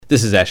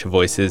This is Asha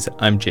Voices.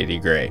 I'm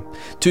JD Gray.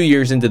 2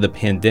 years into the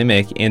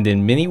pandemic, and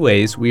in many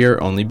ways, we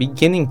are only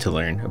beginning to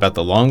learn about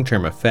the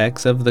long-term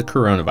effects of the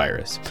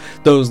coronavirus.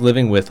 Those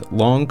living with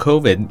long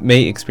COVID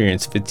may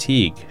experience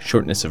fatigue,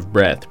 shortness of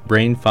breath,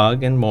 brain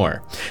fog, and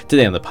more.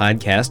 Today on the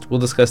podcast, we'll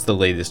discuss the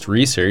latest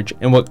research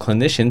and what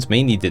clinicians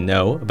may need to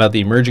know about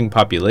the emerging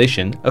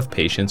population of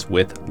patients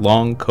with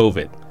long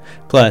COVID.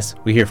 Plus,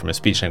 we hear from a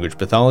speech-language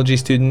pathology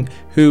student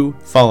who,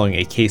 following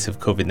a case of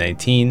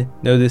COVID-19,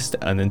 noticed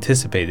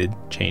unanticipated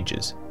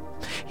changes.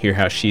 Hear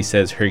how she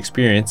says her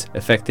experience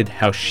affected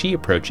how she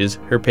approaches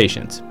her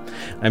patients.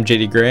 I'm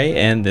JD Gray,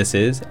 and this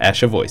is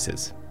Asha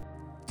Voices.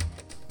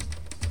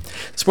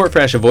 Support for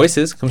Asha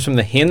Voices comes from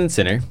the Hannon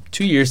Center.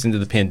 2 years into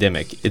the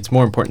pandemic, it's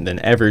more important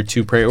than ever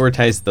to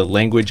prioritize the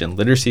language and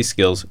literacy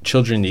skills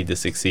children need to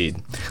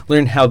succeed.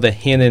 Learn how the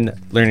Hannon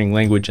Learning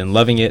Language and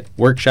Loving It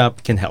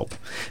workshop can help.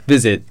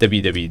 Visit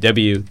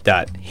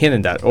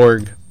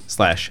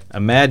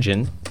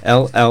www.hannon.org/imagine,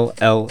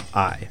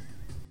 LLLI.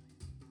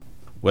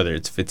 Whether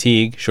it's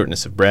fatigue,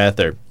 shortness of breath,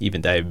 or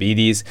even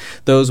diabetes,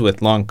 those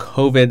with long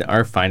COVID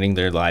are finding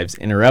their lives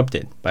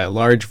interrupted by a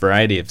large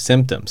variety of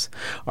symptoms.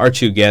 Our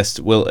two guests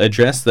will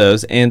address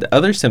those and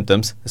other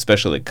symptoms,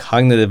 especially the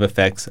cognitive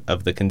effects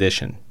of the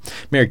condition.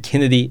 Mary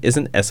Kennedy is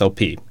an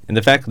SLP and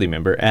a faculty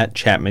member at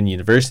Chapman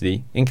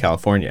University in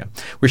California,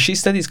 where she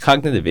studies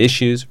cognitive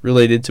issues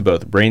related to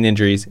both brain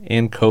injuries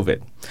and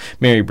COVID.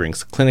 Mary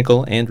brings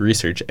clinical and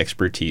research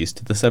expertise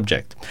to the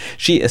subject.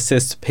 She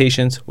assists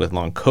patients with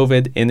long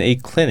COVID in a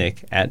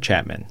clinic at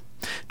Chapman.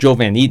 Joel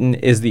Van Eaton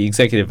is the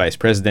Executive Vice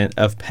President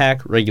of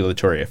PAC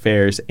Regulatory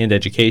Affairs and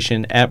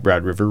Education at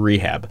Broad River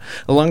Rehab,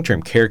 a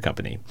long-term care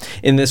company.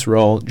 In this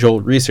role,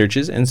 Joel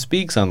researches and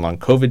speaks on long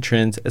COVID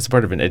trends as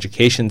part of an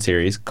education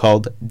series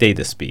called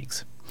Data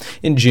Speaks.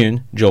 In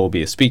June, Joel will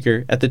be a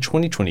speaker at the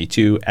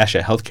 2022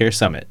 ASHA Healthcare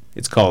Summit.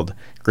 It's called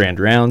Grand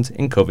Rounds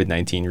in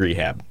COVID-19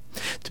 Rehab.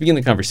 To begin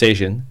the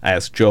conversation, I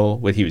asked Joel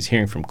what he was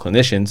hearing from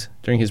clinicians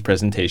during his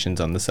presentations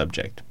on the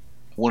subject.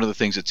 One of the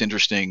things that's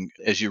interesting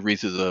as you read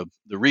through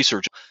the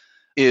research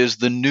is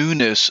the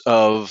newness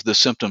of the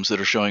symptoms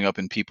that are showing up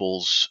in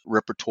people's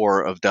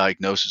repertoire of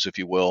diagnosis, if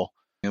you will.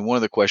 And one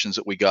of the questions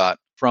that we got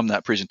from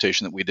that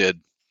presentation that we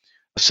did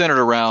centered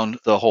around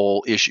the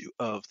whole issue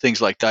of things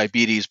like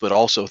diabetes, but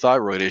also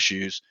thyroid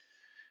issues.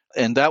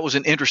 And that was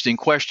an interesting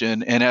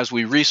question. And as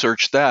we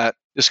researched that,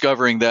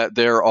 discovering that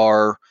there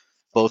are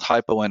both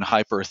hypo and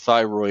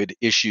hyperthyroid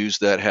issues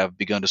that have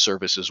begun to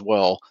surface as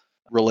well,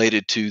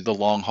 related to the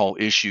long haul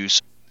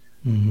issues.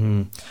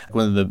 Mm-hmm.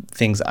 One of the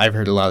things I've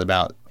heard a lot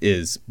about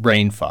is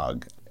brain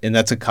fog, and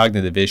that's a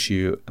cognitive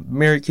issue.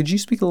 Mary, could you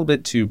speak a little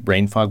bit to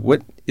brain fog?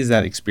 What is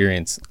that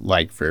experience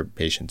like for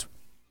patients?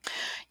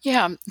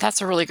 Yeah,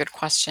 that's a really good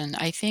question.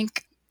 I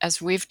think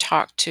as we've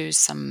talked to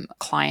some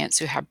clients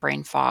who have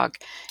brain fog,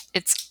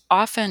 it's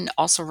often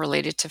also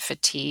related to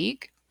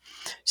fatigue.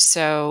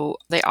 So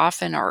they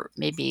often are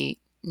maybe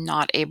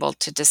not able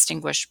to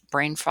distinguish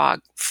brain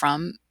fog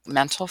from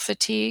mental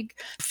fatigue.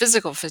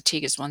 Physical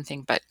fatigue is one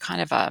thing, but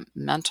kind of a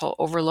mental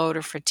overload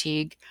or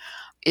fatigue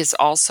is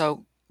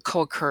also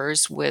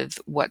co-occurs with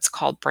what's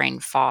called brain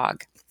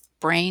fog.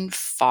 Brain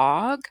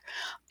fog,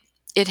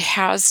 it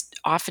has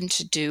often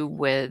to do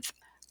with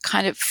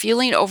kind of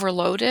feeling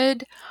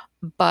overloaded,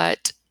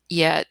 but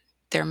yet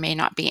there may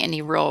not be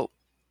any real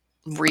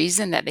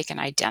reason that they can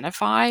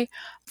identify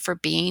for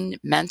being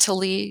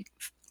mentally,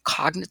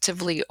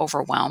 cognitively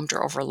overwhelmed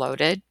or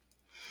overloaded.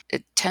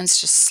 It tends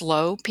to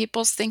slow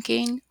people's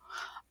thinking.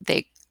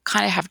 They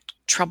kind of have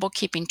trouble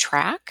keeping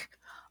track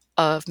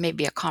of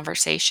maybe a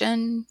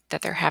conversation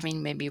that they're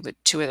having maybe with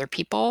two other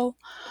people.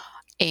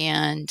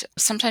 And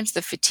sometimes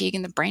the fatigue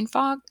and the brain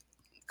fog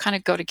kind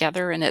of go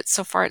together, and it's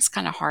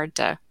kind of hard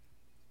to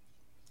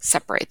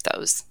separate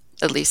those,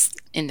 at least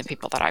in the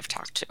people that I've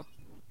talked to.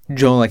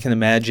 Joel, I can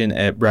imagine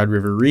at Broad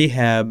River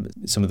Rehab,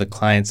 some of the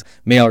clients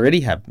may already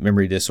have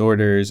memory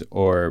disorders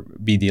or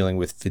be dealing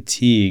with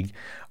fatigue.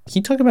 Can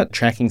you talk about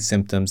tracking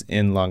symptoms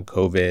in long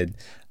COVID?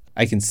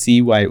 I can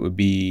see why it would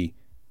be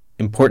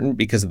important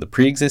because of the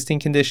pre-existing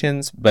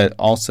conditions, but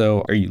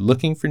also, are you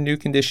looking for new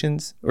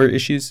conditions or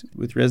issues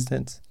with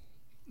residents?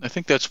 I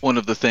think that's one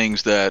of the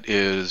things that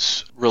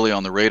is really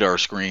on the radar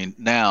screen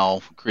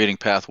now, creating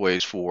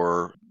pathways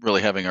for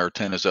really having our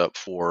antennas up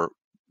for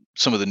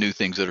some of the new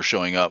things that are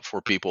showing up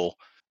for people,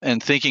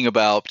 and thinking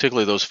about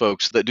particularly those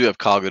folks that do have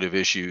cognitive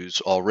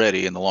issues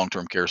already in the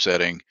long-term care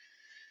setting,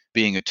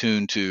 being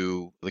attuned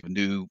to the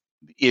new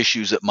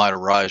issues that might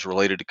arise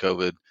related to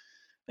COVID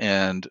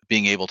and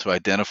being able to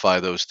identify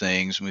those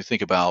things. When we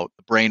think about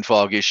brain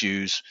fog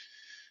issues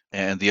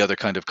and the other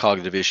kind of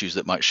cognitive issues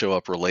that might show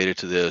up related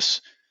to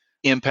this,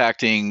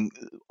 impacting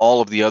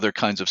all of the other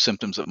kinds of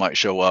symptoms that might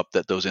show up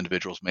that those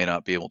individuals may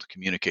not be able to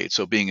communicate.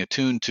 So being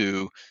attuned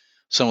to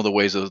some of the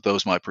ways that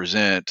those might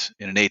present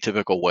in an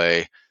atypical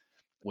way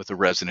with a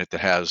resident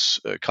that has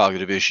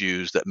cognitive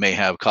issues, that may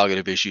have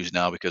cognitive issues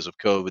now because of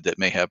COVID, that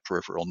may have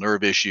peripheral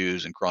nerve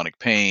issues and chronic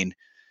pain,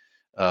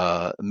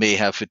 may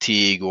have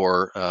fatigue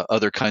or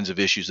other kinds of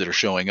issues that are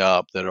showing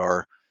up that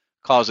are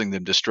causing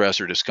them distress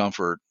or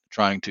discomfort,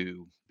 trying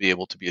to be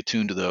able to be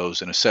attuned to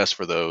those and assess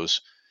for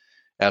those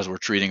as we're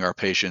treating our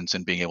patients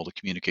and being able to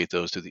communicate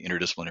those to the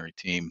interdisciplinary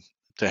team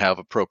to have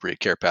appropriate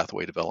care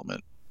pathway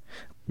development.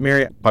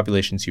 Mary,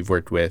 populations you've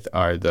worked with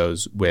are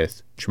those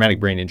with traumatic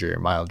brain injury or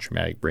mild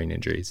traumatic brain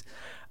injuries.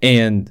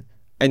 And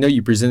I know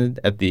you presented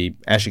at the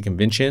ASHA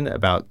convention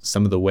about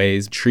some of the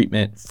ways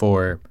treatment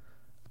for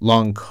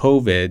long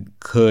COVID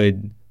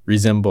could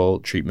resemble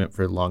treatment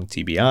for long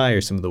TBI,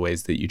 or some of the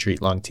ways that you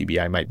treat long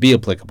TBI might be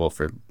applicable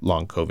for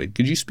long COVID.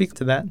 Could you speak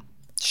to that?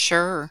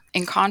 Sure.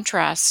 In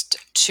contrast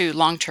to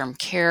long-term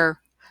care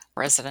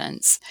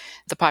residents,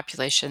 the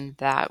population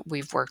that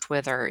we've worked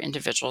with are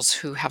individuals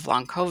who have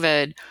long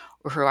COVID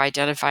or who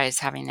identify as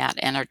having that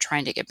and are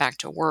trying to get back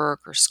to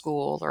work or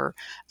school or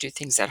do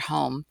things at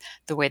home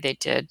the way they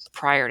did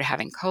prior to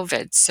having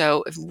COVID.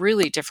 So a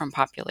really different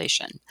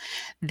population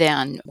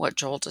than what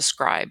Joel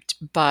described,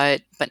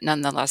 but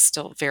nonetheless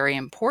still very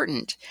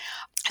important.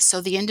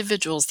 So the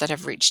individuals that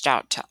have reached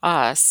out to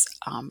us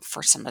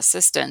for some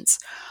assistance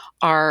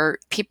are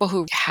people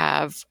who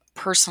have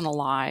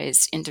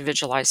personalized,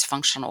 individualized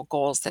functional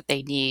goals that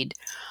they need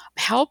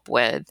help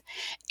with.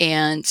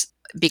 And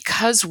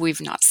because we've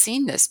not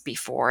seen this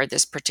before,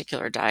 this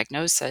particular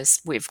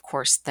diagnosis, we of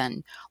course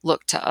then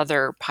look to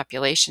other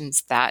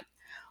populations that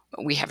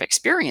we have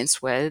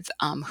experience with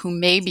who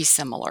may be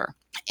similar.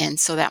 And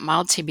so that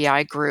mild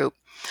TBI group,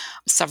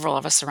 several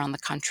of us around the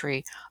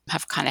country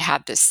have kind of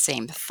had this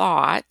same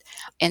thought.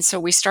 And so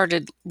we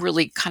started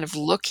really kind of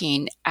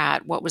looking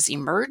at what was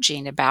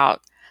emerging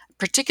about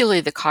particularly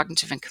the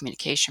cognitive and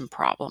communication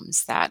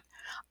problems that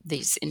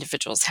these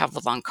individuals have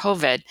with long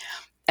COVID,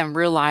 and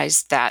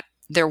realized that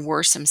there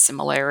were some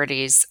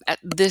similarities at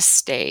this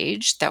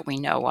stage that we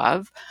know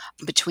of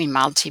between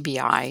mild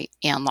TBI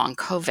and long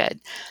COVID.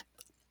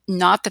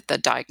 Not that the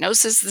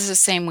diagnosis is the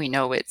same, we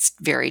know it's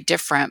very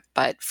different,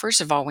 but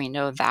first of all, we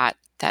know that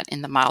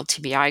in the mild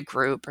TBI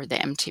group or the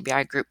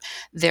MTBI group,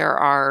 there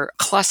are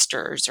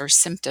clusters or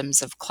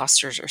symptoms of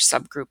clusters or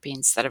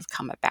subgroupings that have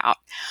come about.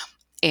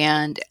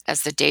 And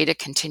as the data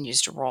continues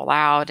to roll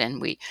out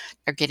and we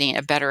are getting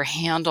a better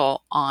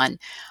handle on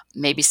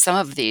maybe some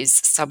of these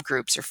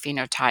subgroups or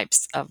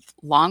phenotypes of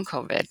long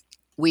COVID,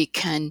 we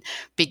can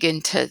begin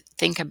to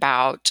think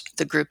about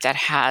the group that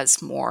has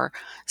more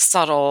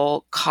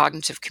subtle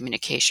cognitive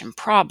communication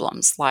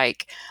problems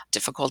like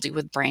difficulty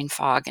with brain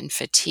fog and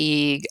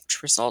fatigue,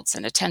 which results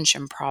in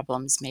attention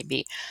problems,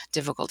 maybe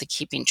difficulty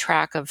keeping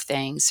track of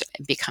things,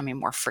 becoming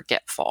more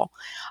forgetful,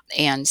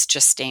 and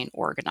just staying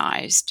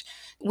organized.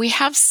 We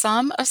have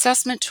some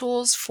assessment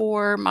tools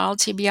for mild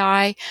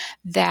TBI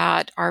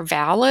that are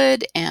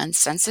valid and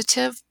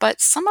sensitive,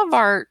 but some of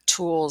our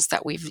tools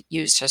that we've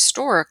used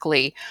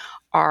historically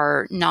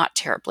are not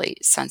terribly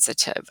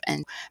sensitive.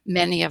 And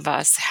many of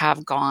us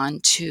have gone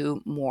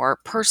to more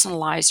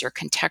personalized or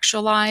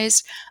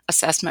contextualized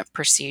assessment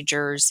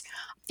procedures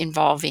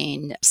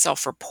involving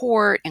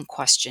self-report and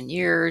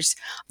questionnaires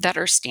that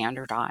are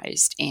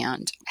standardized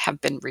and have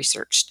been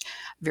researched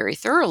very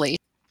thoroughly.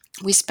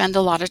 We spend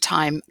a lot of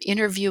time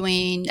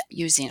interviewing,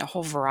 using a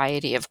whole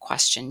variety of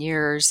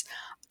questionnaires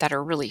that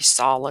are really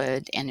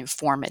solid and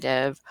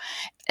informative.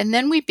 And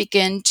then we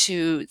begin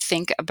to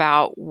think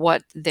about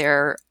what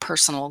their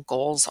personal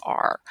goals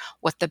are,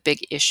 what the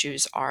big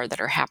issues are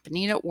that are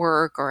happening at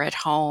work or at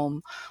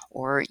home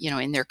or,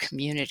 in their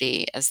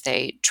community as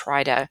they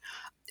try to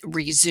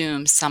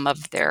resume some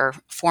of their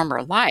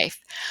former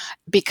life.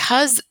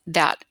 Because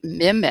that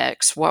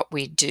mimics what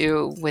we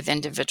do with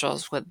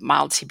individuals with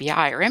mild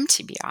TBI or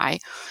MTBI,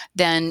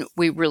 then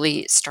we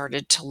really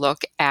started to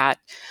look at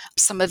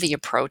some of the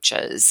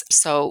approaches.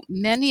 So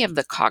many of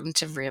the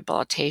cognitive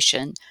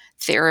rehabilitation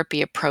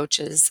therapy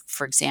approaches,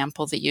 for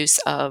example, the use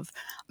of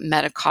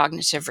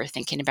metacognitive or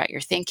thinking about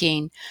your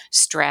thinking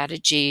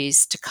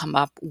strategies to come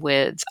up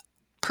with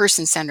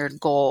person-centered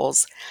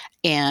goals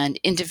and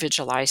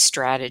individualized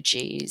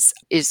strategies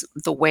is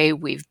the way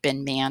we've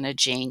been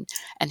managing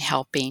and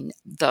helping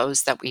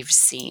those that we've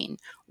seen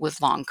with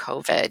long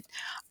COVID.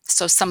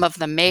 So some of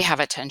them may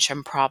have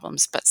attention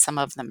problems, but some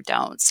of them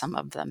don't. Some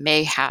of them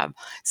may have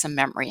some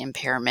memory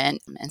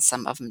impairment, and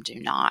some of them do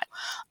not.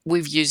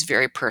 We've used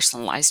very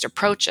personalized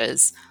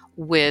approaches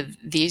with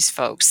these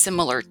folks,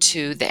 similar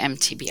to the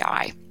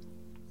MTBI.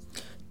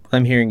 What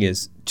I'm hearing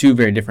is two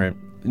very different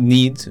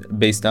needs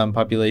based on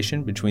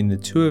population between the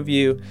two of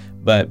you,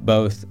 but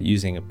both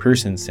using a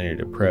person-centered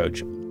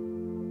approach.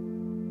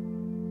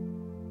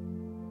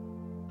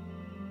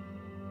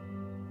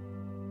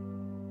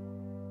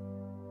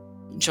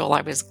 Joel,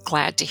 I was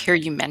glad to hear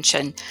you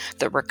mention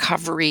the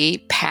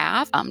recovery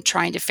path. I'm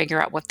trying to figure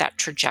out what that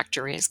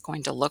trajectory is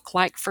going to look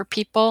like for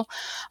people,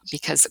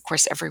 because of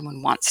course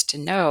everyone wants to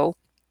know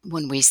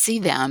when we see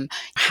them,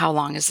 how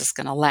long is this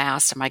going to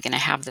last? Am I going to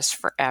have this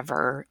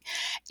forever?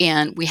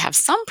 And we have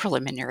some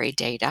preliminary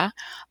data,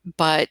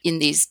 but in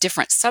these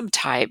different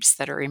subtypes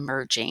that are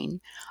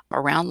emerging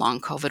around long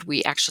COVID,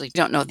 we actually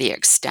don't know the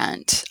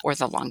extent or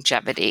the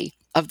longevity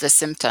of the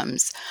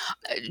symptoms.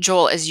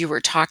 Joel, as you were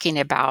talking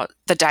about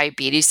the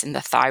diabetes and the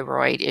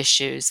thyroid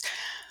issues,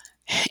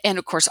 And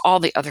of course, all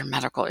the other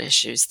medical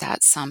issues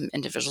that some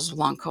individuals with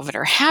long COVID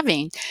are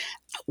having.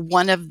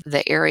 One of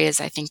the areas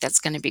I think that's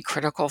going to be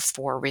critical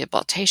for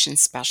rehabilitation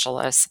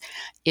specialists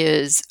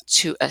is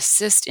to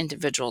assist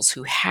individuals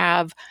who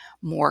have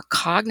more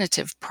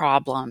cognitive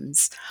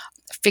problems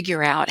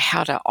figure out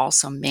how to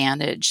also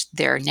manage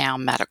their now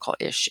medical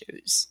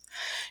issues.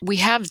 We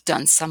have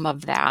done some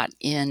of that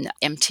in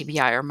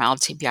MTBI or mild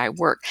TBI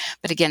work,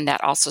 but again,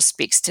 that also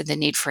speaks to the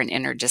need for an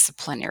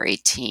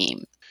interdisciplinary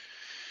team.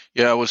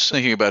 Yeah, I was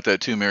thinking about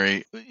that too,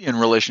 Mary, in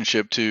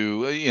relationship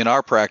to in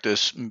our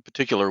practice in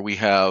particular, we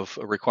have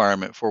a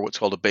requirement for what's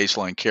called a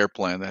baseline care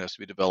plan that has to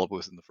be developed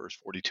within the first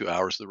 42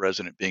 hours of the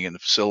resident being in the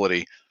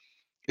facility.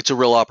 It's a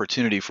real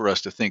opportunity for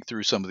us to think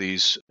through some of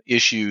these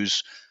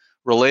issues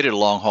related to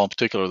long haul, in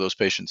particular those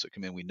patients that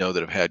come in we know that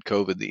have had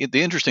COVID.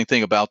 The interesting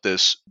thing about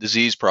this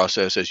disease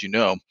process, as you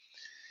know,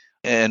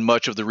 and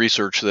much of the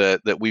research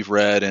that we've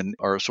read and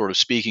are sort of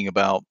speaking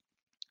about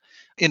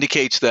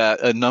indicates that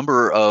a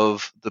number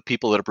of the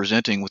people that are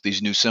presenting with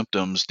these new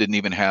symptoms didn't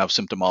even have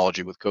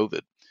symptomology with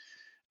COVID.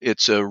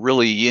 It's a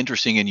really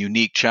interesting and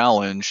unique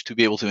challenge to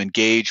be able to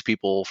engage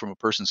people from a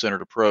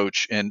person-centered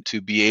approach and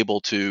to be able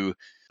to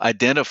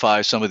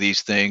identify some of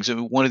these things.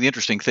 And one of the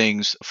interesting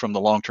things from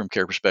the long-term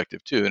care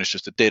perspective too, and it's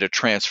just a data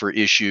transfer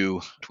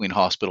issue between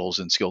hospitals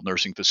and skilled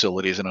nursing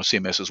facilities. I know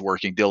CMS is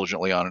working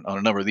diligently on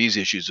a number of these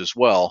issues as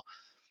well,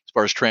 as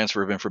far as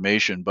transfer of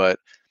information. But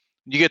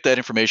you get that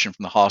information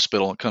from the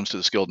hospital and it comes to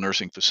the skilled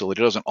nursing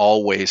facility. It doesn't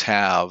always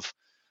have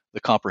the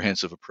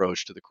comprehensive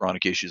approach to the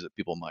chronic issues that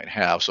people might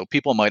have. So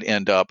people might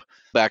end up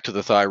back to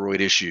the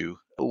thyroid issue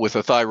with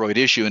a thyroid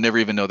issue and never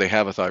even know they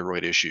have a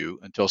thyroid issue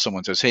until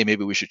someone says, hey,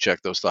 maybe we should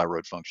check those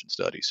thyroid function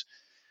studies.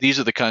 These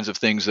are the kinds of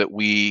things that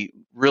we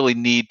really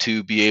need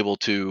to be able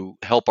to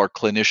help our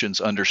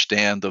clinicians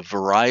understand the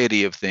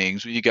variety of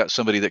things. You got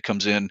somebody that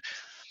comes in,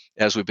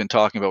 as we've been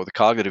talking about with the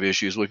cognitive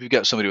issues, well, if you've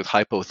got somebody with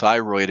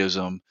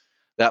hypothyroidism,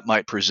 that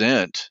might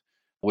present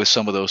with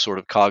some of those sort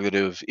of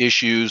cognitive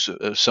issues,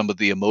 some of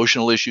the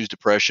emotional issues,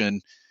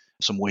 depression,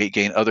 some weight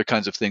gain, other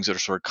kinds of things that are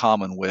sort of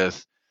common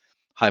with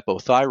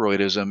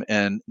hypothyroidism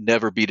and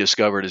never be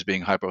discovered as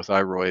being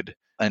hypothyroid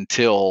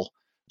until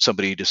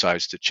somebody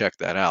decides to check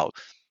that out.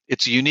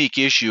 It's a unique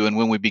issue. And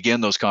when we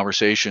begin those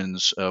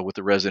conversations with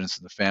the residents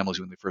and the families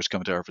when they first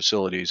come to our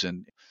facilities,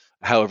 and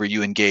however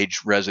you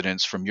engage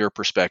residents from your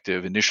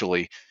perspective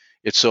initially,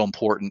 it's so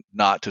important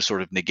not to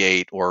sort of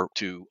negate or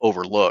to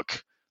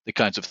overlook the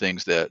kinds of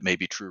things that may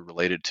be true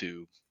related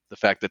to the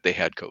fact that they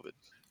had COVID.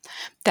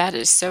 That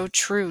is so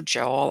true,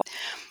 Joel.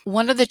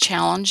 One of the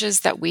challenges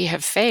that we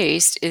have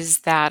faced is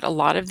that a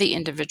lot of the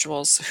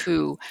individuals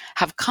who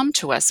have come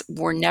to us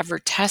were never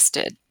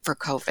tested for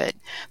COVID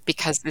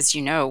because, as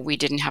you know, we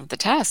didn't have the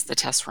tests. The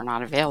tests were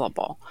not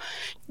available.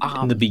 You're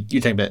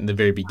talking about in the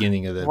very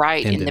beginning of the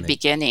Right, pandemic. in the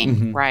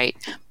beginning, right.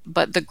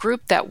 But the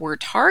group that we're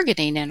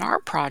targeting in our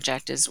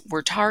project is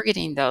we're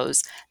targeting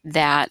those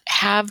that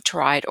have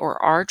tried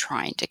or are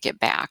trying to get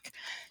back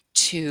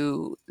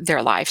to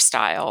their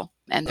lifestyle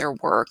and their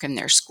work and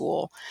their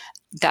school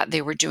that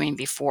they were doing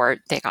before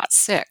they got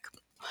sick.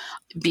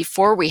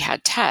 Before we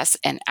had tests,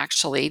 and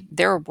actually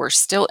there were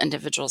still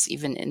individuals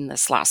even in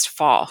this last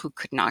fall who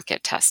could not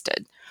get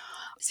tested.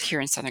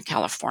 Here in Southern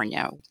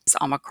California, as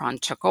Omicron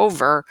took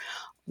over,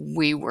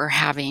 we were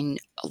having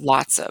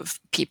lots of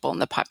people in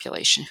the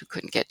population who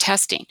couldn't get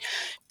testing.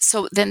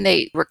 So then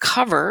they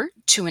recover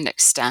to an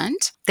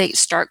extent. They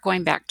start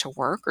going back to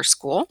work or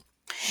school.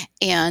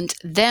 And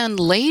then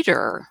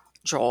later,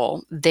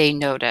 Joel, they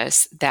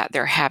notice that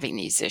they're having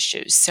these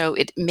issues. So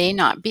it may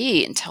not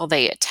be until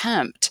they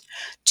attempt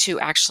to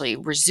actually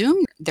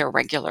resume their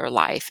regular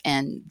life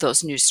and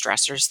those new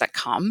stressors that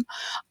come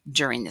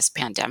during this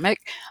pandemic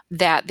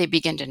that they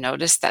begin to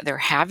notice that they're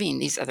having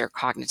these other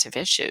cognitive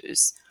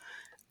issues.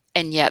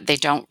 And yet they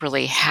don't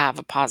really have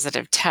a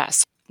positive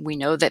test. We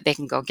know that they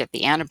can go get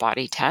the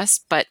antibody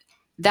test, but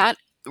that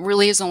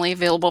really is only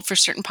available for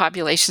certain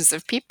populations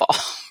of people,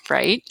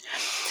 right?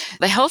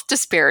 The health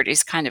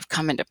disparities kind of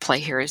come into play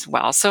here as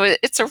well. So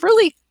it's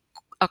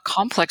a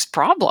complex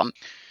problem.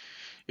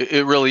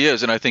 It really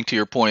is. And I think to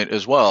your point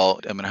as well,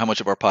 I mean, how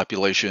much of our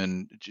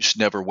population just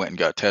never went and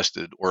got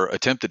tested or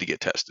attempted to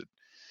get tested?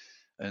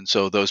 And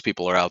so those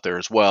people are out there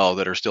as well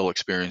that are still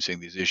experiencing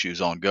these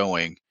issues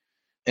ongoing.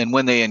 And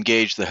when they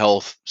engage the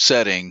health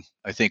setting,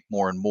 I think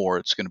more and more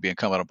it's going to be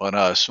incumbent upon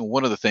us.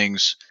 One of the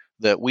things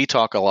that we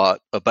talk a lot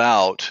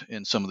about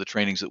in some of the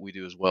trainings that we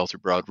do as well through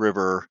Broad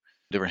River,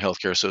 different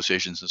healthcare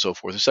associations and so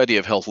forth, this idea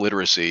of health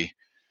literacy,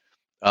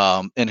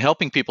 and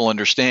helping people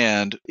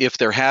understand if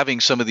they're having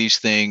some of these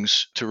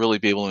things to really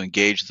be able to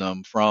engage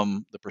them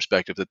from the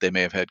perspective that they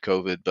may have had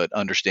COVID, but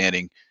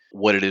understanding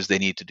what it is they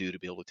need to do to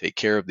be able to take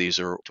care of these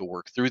or to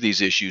work through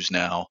these issues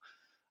now.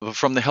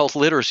 From the health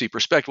literacy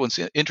perspective, what's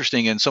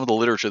interesting in some of the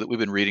literature that we've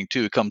been reading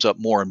too, it comes up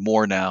more and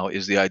more now,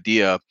 is the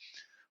idea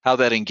how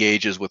that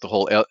engages with the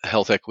whole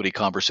health equity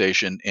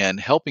conversation and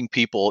helping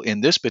people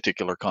in this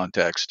particular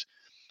context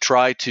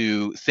try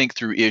to think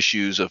through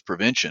issues of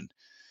prevention.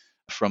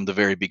 from the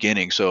very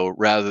beginning. So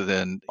rather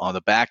than on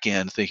the back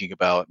end thinking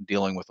about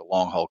dealing with the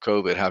long haul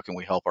COVID, how can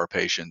we help our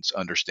patients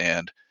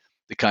understand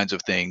the kinds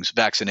of things,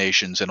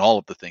 vaccinations, and all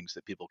of the things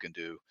that people can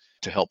do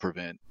to help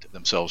prevent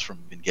themselves from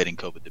even getting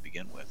COVID to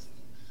begin with?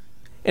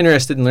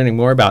 Interested in learning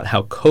more about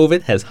how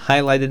COVID has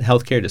highlighted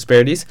healthcare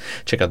disparities?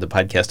 Check out the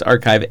podcast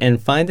archive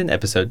and find an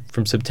episode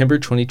from September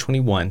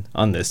 2021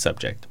 on this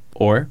subject.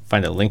 Or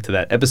find a link to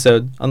that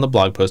episode on the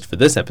blog post for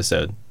this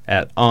episode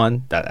at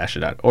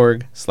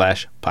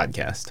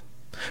on.asha.org/podcast.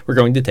 We're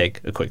going to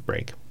take a quick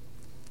break.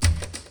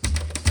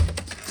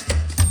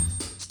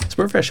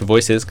 Support for Asha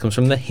Voices comes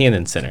from the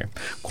Hannon Center.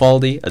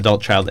 Quality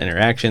adult-child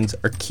interactions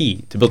are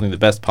key to building the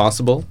best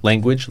possible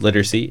language,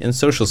 literacy, and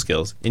social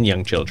skills in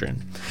young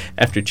children.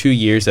 After 2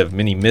 years of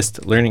many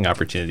missed learning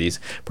opportunities,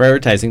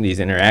 prioritizing these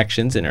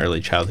interactions in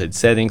early childhood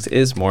settings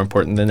is more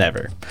important than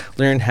ever.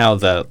 Learn how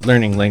the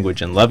Learning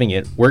Language and Loving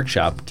It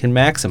workshop can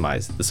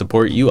maximize the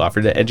support you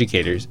offer to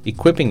educators,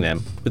 equipping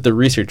them with the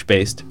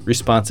research-based,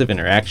 responsive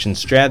interaction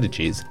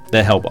strategies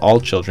that help all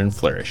children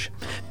flourish.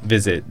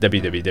 Visit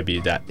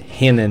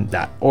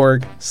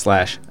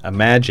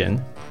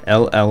www.hannon.org/imagine,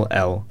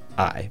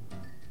 LLLI.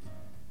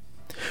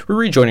 We're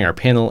rejoining our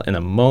panel in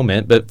a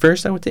moment, but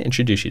first I want to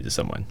introduce you to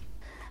someone.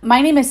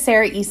 My name is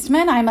Sarah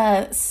Eastman. I'm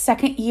a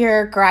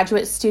second-year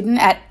graduate student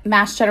at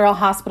Mass General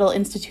Hospital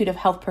Institute of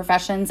Health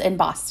Professions in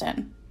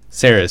Boston.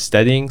 Sarah is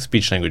studying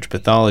speech-language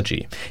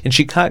pathology, and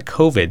she caught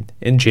COVID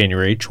in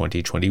January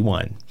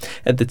 2021.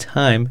 At the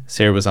time,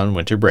 Sarah was on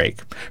winter break.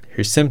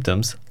 Her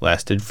symptoms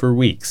lasted for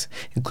weeks,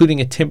 including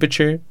a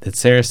temperature that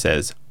Sarah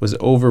says was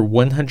over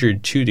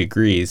 102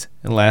 degrees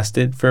and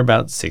lasted for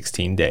about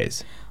 16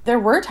 days. There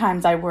were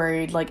times I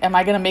worried, like, am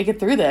I going to make it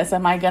through this?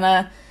 Am I going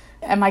to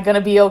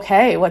be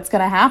okay? What's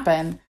going to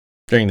happen?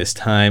 During this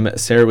time,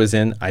 Sarah was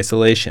in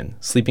isolation,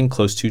 sleeping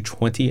close to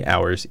 20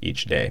 hours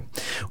each day.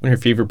 When her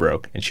fever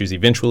broke and she was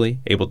eventually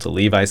able to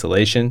leave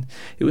isolation,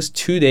 it was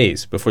 2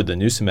 days before the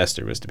new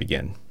semester was to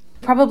begin.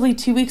 Probably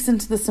 2 weeks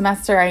into the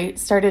semester, I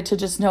started to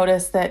just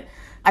notice that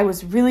I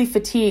was really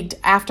fatigued.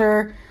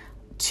 After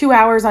 2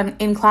 hours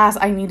in class,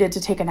 I needed to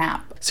take a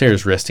nap.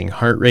 Sarah's resting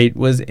heart rate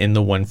was in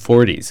the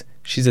 140s.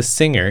 She's a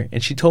singer,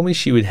 and she told me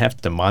she would have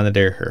to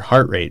monitor her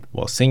heart rate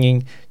while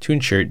singing to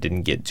ensure it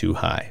didn't get too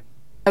high.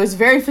 I was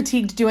very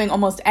fatigued doing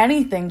almost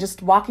anything.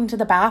 Just walking to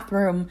the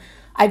bathroom,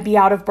 I'd be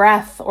out of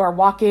breath, or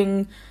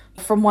walking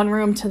from one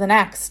room to the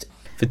next.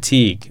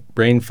 Fatigue,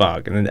 brain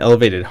fog, and an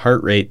elevated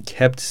heart rate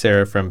kept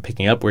Sarah from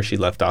picking up where she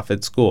left off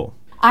at school.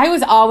 I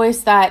was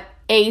always that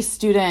A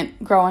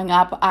student growing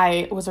up.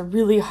 I was a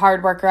really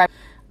hard worker.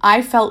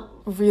 I felt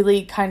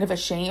really kind of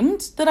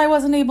ashamed that I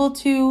wasn't able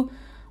to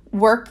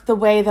work the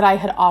way that I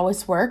had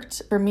always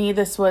worked. For me,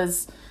 this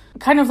was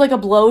kind of like a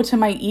blow to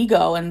my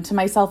ego and to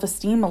my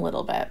self-esteem a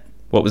little bit.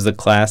 What was the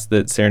class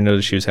that Sarah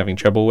noticed she was having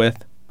trouble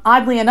with?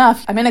 Oddly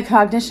enough, I'm in a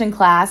cognition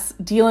class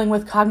dealing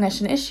with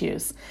cognition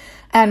issues.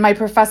 And my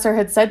professor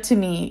had said to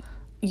me,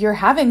 you're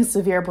having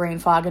severe brain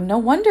fog, and no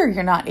wonder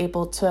you're not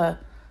able to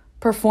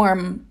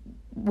perform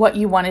what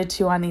you wanted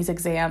to on these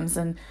exams.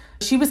 And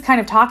she was kind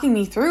of talking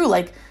me through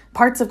like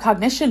parts of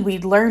cognition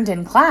we'd learned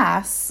in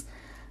class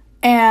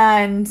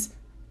and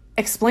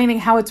explaining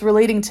how it's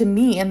relating to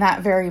me in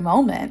that very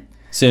moment.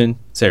 Soon,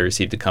 Sarah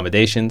received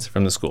accommodations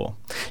from the school.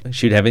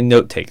 She would have a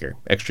note taker,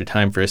 extra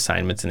time for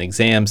assignments and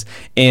exams,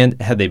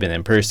 and had they been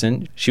in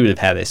person, she would have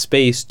had a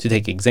space to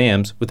take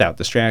exams without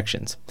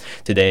distractions.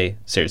 Today,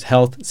 Sarah's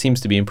health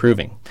seems to be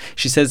improving.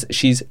 She says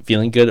she's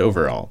feeling good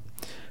overall.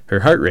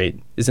 Her heart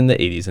rate is in the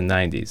 80s and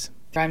 90s.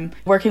 I'm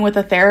working with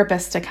a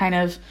therapist to kind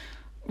of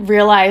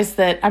realize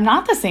that I'm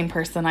not the same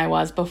person I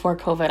was before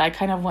COVID. I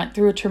kind of went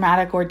through a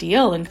traumatic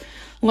ordeal, and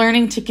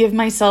learning to give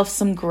myself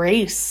some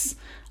grace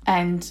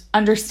and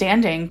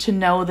understanding to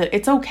know that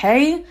it's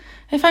okay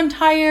if I'm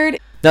tired.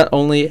 Not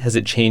only has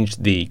it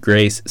changed the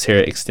grace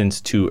Sarah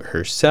extends to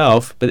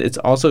herself, but it's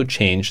also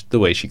changed the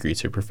way she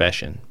greets her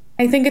profession.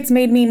 I think it's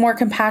made me more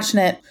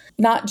compassionate,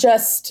 not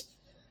just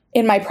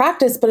in my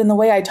practice, but in the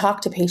way I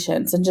talk to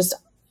patients and just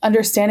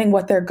understanding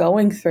what they're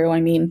going through.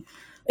 I mean,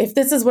 if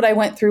this is what I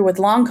went through with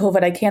long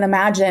COVID, I can't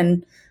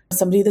imagine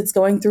somebody that's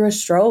going through a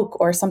stroke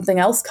or something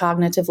else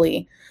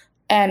cognitively.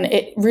 And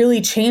it really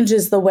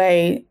changes the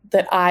way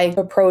that I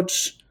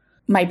approach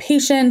my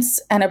patients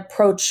and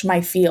approach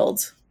my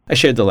field. I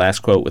shared the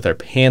last quote with our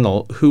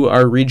panel, who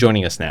are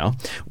rejoining us now.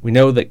 We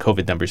know that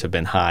COVID numbers have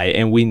been high,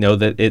 and we know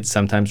that it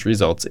sometimes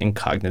results in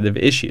cognitive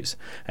issues.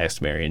 I asked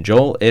Mary and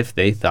Joel if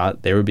they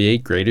thought there would be a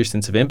greater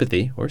sense of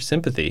empathy or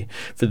sympathy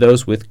for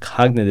those with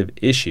cognitive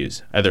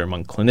issues, either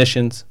among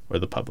clinicians or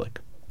the public.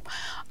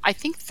 I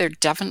think there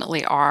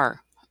definitely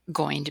are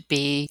going to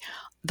be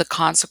the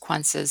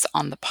consequences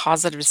on the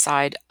positive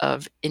side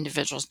of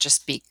individuals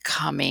just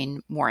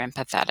becoming more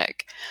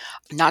empathetic,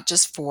 not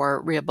just for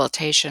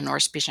rehabilitation or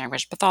speech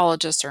language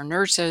pathologists or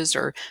nurses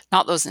or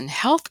not those in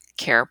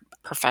healthcare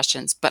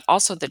professions, but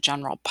also the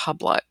general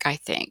public, I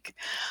think.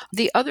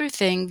 The other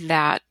thing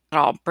that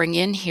I'll bring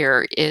in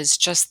here is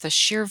just the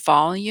sheer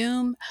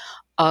volume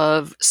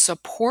of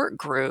support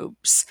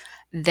groups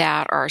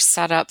that are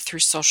set up through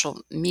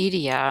social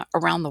media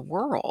around the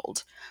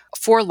world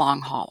for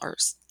long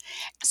haulers.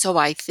 So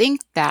I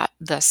think that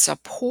the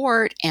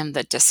support and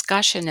the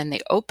discussion and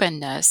the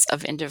openness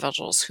of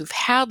individuals who've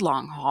had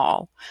long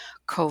haul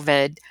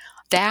COVID,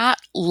 that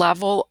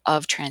level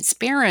of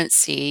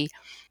transparency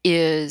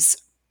is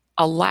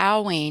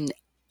allowing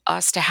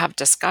us to have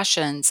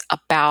discussions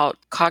about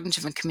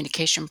cognitive and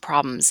communication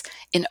problems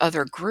in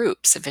other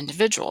groups of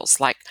individuals,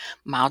 like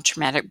mild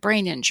traumatic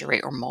brain injury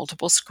or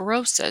multiple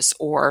sclerosis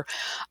or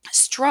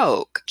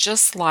stroke.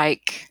 Just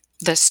like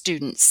the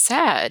student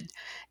said,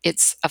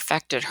 it's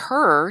affected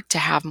her to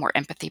have more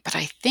empathy. But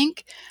I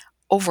think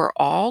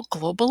overall,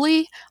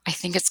 globally, I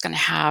think it's going to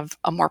have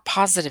a more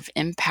positive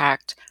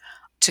impact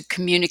to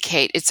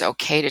communicate it's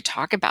okay to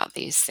talk about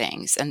these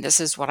things. And this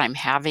is what I'm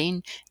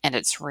having, and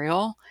it's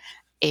real.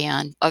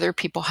 And other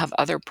people have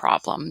other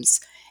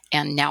problems.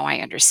 And now I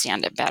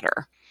understand it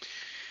better.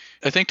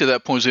 I think to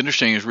that point, what's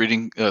interesting is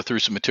reading through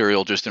some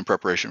material just in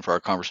preparation for our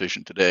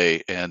conversation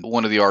today. And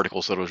one of the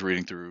articles that I was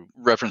reading through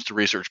referenced a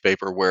research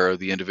paper where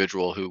the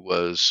individual who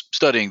was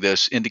studying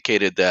this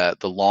indicated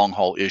that the long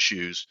haul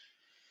issues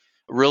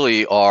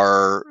really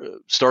are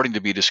starting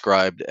to be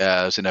described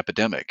as an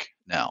epidemic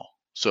now.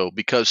 So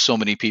because so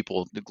many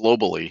people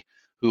globally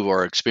who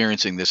are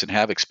experiencing this and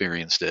have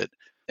experienced it,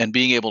 and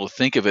being able to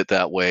think of it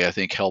that way, I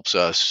think helps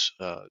us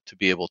to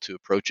be able to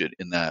approach it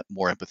in that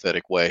more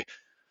empathetic way.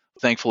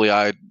 Thankfully,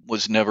 I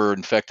was never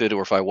infected,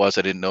 or if I was,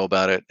 I didn't know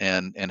about it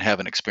and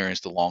haven't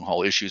experienced the long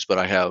haul issues, but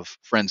I have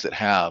friends that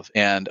have,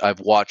 and I've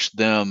watched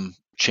them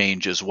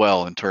change as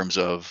well in terms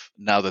of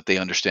now that they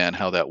understand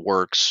how that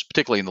works,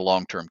 particularly in the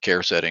long-term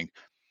care setting,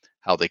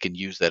 how they can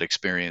use that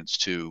experience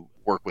to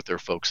work with their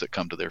folks that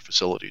come to their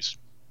facilities.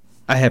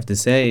 I have to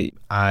say,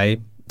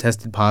 I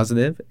tested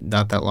positive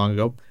not that long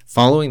ago.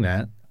 Following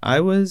that, I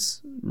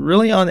was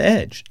really on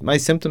edge. My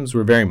symptoms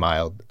were very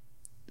mild,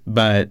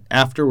 but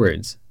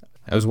afterwards,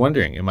 I was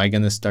wondering, am I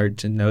going to start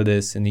to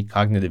notice any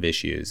cognitive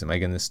issues? Am I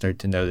going to start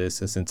to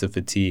notice a sense of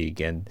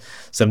fatigue? And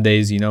some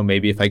days,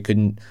 maybe if I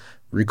couldn't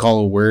recall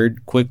a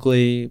word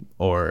quickly,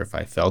 or if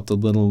I felt a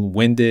little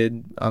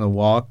winded on a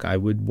walk, I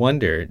would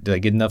wonder, did I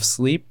get enough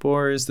sleep,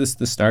 or is this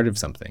the start of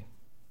something?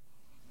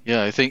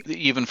 Yeah, I think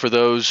even for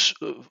those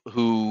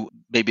who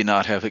maybe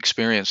not have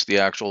experienced the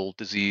actual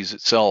disease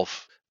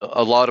itself,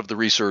 a lot of the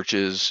research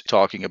is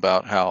talking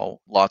about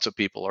how lots of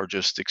people are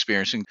just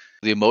experiencing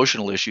the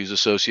emotional issues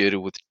associated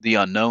with the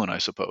unknown, I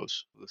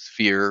suppose, with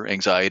fear,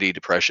 anxiety,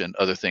 depression,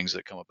 other things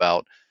that come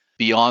about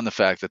beyond the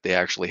fact that they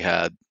actually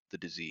had the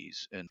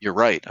disease. And you're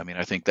right. I mean,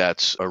 I think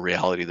that's a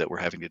reality that we're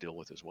having to deal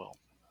with as well.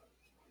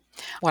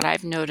 What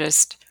I've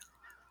noticed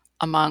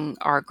among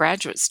our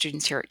graduate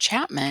students here at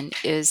Chapman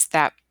is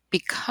that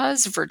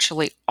because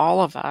virtually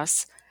all of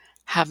us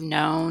have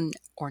known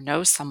or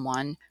know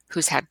someone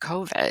who's had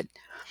COVID,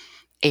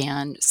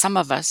 and some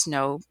of us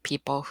know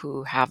people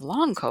who have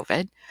long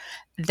COVID,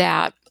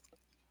 that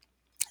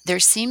there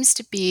seems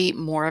to be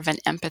more of an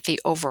empathy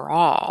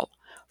overall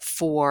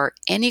for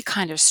any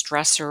kind of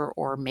stressor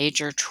or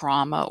major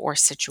trauma or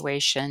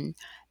situation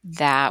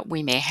that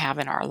we may have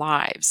in our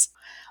lives.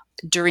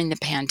 During the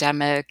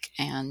pandemic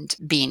and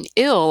being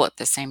ill at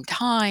the same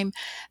time,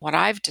 what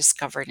I've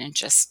discovered in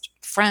just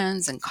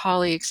friends and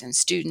colleagues and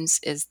students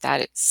is that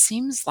it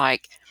seems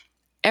like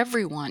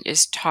everyone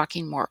is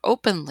talking more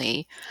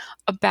openly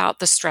about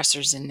the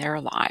stressors in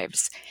their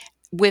lives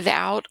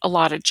without a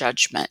lot of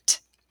judgment.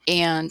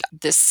 And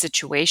this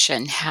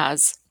situation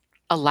has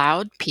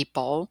allowed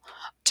people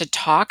to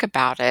talk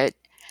about it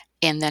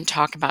and then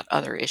talk about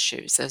other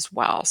issues as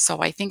well.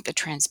 So I think the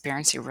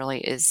transparency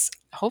really is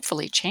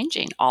hopefully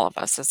changing all of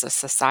us as a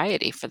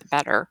society for the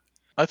better.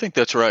 I think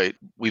that's right.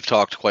 We've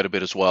talked quite a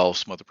bit as well,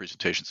 some other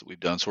presentations that we've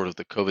done, sort of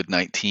the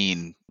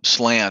COVID-19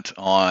 slant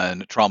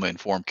on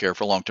trauma-informed care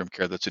for long-term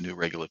care. That's a new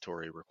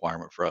regulatory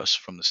requirement for us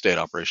from the State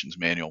Operations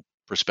Manual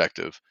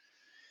perspective.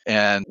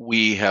 And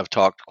we have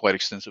talked quite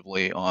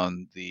extensively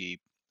on the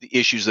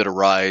issues that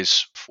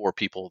arise for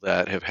people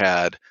that have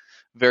had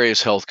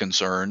various health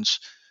concerns,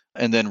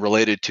 and then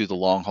related to the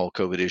long-haul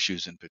COVID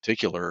issues in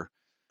particular.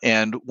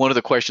 And one of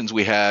the questions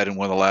we had in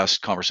one of the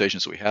last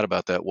conversations that we had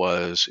about that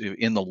was,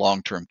 in the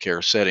long-term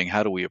care setting,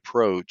 how do we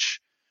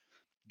approach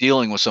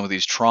dealing with some of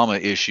these trauma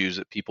issues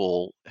that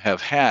people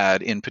have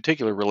had, in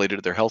particular related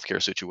to their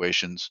healthcare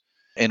situations?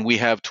 And we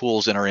have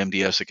tools in our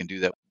MDS that can do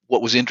that.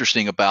 What was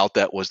interesting about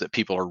that was that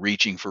people are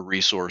reaching for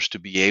resource to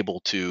be able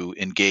to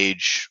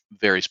engage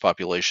various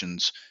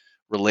populations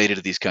related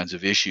to these kinds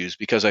of issues,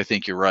 because I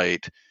think you're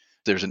right.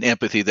 There's an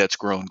empathy that's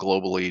grown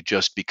globally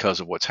just because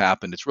of what's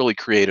happened. It's really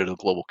created a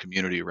global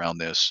community around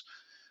this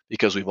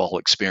because we've all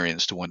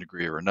experienced to one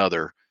degree or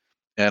another.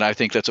 And I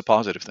think that's a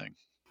positive thing.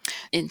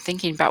 In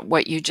thinking about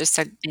what you just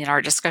said in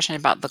our discussion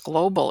about the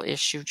global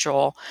issue,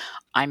 Joel,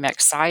 I'm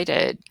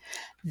excited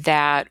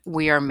that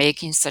we are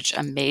making such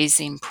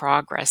amazing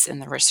progress in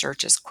the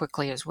research as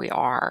quickly as we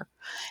are.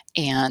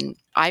 And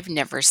I've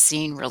never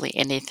seen really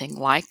anything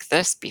like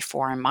this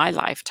before in my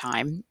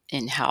lifetime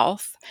in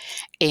health.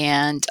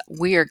 And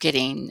we are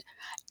getting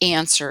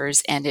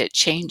answers, and it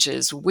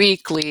changes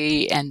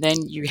weekly, and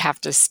then you have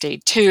to stay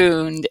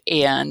tuned,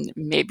 and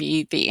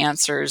maybe the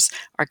answers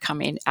are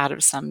coming out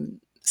of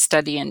some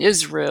study in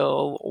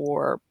Israel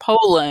or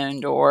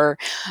Poland, or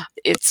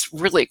it's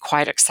really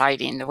quite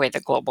exciting the way the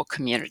global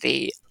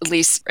community, at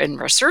least in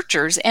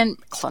researchers and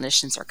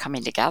clinicians, are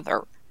coming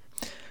together.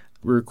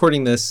 We're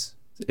recording this.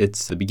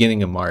 It's the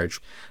beginning of March.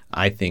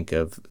 I think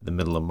of the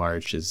middle of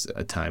March as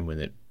a time when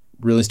it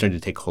really started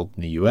to take hold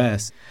in the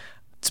U.S.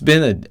 It's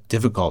been a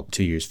difficult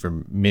 2 years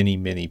for many,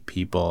 many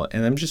people.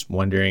 And I'm just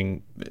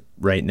wondering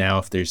right now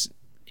if there's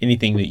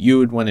anything that you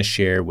would want to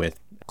share with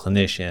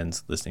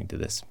clinicians listening to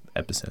this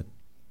episode.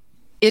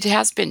 It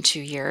has been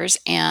 2 years,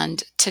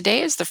 and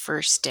today is the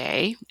first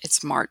day,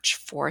 it's March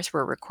 4th,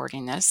 we're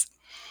recording this,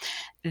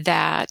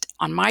 that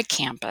on my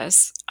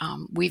campus,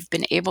 we've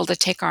been able to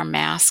take our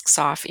masks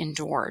off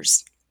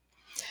indoors.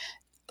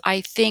 I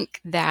think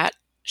that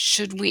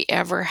should we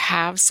ever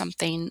have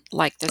something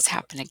like this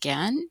happen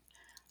again,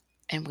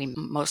 and we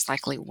most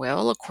likely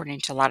will, according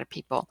to a lot of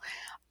people,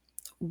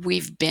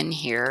 we've been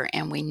here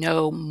and we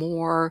know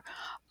more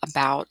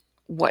about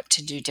what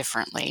to do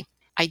differently.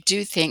 I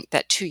do think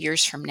that 2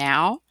 years from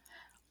now,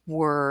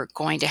 we're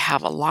going to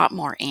have a lot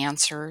more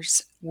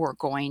answers. We're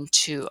going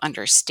to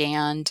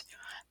understand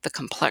the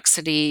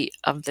complexity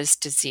of this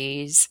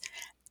disease,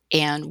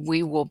 and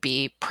we will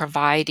be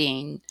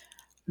providing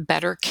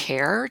better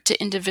care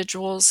to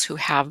individuals who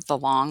have the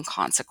long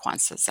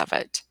consequences of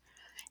it.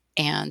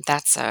 And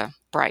that's a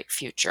bright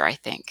future, I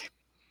think.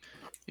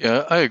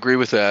 Yeah, I agree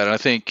with that. And I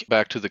think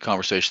back to the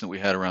conversation that we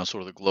had around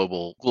sort of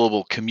the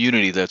global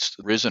community that's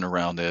risen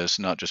around this,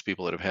 not just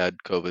people that have had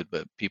COVID,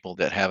 but people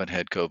that haven't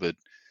had COVID,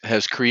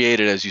 has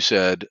created, as you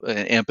said,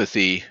 an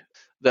empathy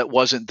that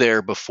wasn't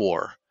there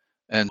before.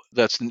 And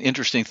that's an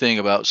interesting thing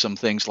about some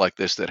things like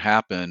this that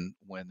happen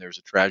when there's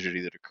a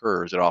tragedy that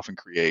occurs. It often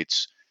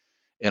creates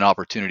an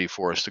opportunity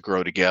for us to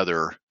grow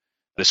together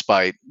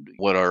despite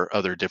what our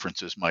other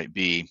differences might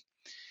be.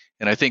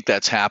 And I think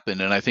that's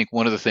happened. And I think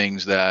one of the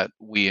things that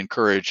we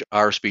encourage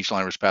our speech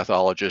language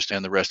pathologists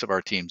and the rest of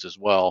our teams as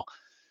well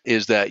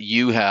is that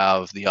you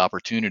have the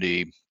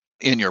opportunity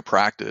in your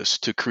practice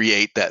to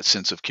create that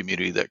sense of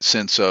community, that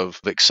sense of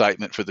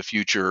excitement for the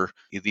future,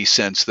 the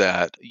sense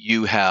that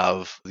you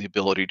have the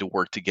ability to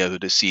work together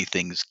to see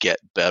things get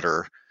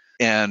better.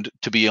 And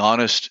to be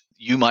honest,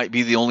 you might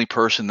be the only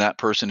person that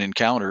person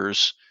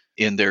encounters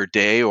in their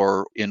day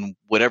or in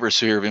whatever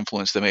sphere of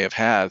influence they may have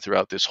had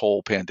throughout this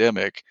whole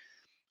pandemic,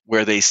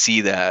 where they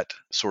see that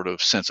sort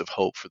of sense of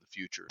hope for the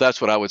future.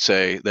 That's what I would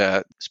say,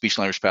 that speech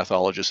language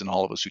pathologists and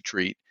all of us who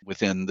treat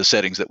within the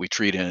settings that we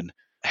treat in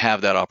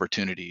have that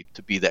opportunity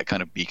to be that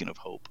kind of beacon of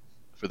hope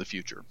for the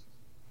future.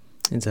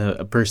 It's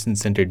a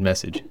person-centered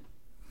message.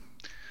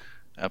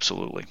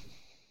 Absolutely.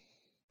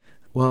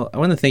 Well, I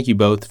want to thank you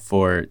both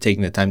for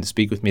taking the time to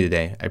speak with me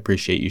today. I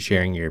appreciate you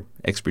sharing your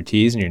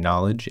expertise and your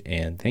knowledge,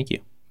 and thank you.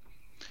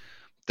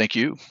 Thank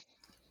you.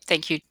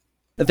 Thank you.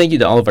 And thank you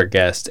to all of our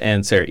guests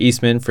and Sarah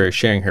Eastman for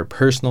sharing her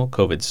personal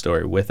COVID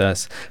story with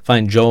us.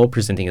 Find Joel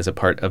presenting as a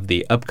part of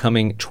the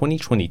upcoming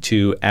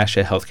 2022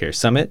 ASHA Healthcare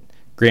Summit,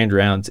 Grand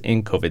Rounds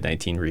in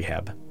COVID-19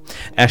 Rehab.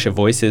 ASHA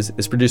Voices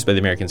is produced by the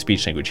American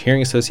Speech Language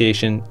Hearing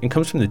Association and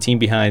comes from the team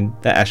behind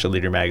the ASHA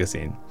Leader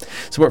magazine.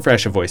 Support for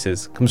ASHA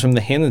Voices comes from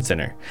the Hannon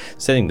Center.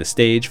 Setting the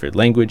stage for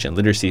language and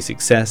literacy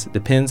success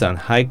depends on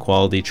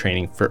high-quality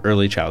training for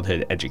early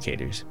childhood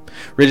educators.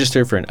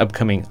 Register for an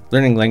upcoming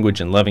Learning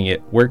Language and Loving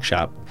It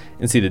workshop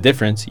and see the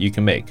difference you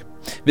can make.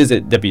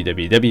 Visit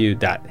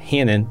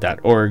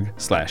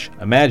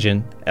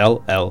www.hannon.org/imagine,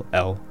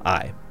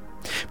 LLLI.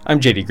 I'm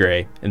JD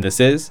Gray, and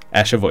this is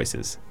ASHA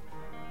Voices.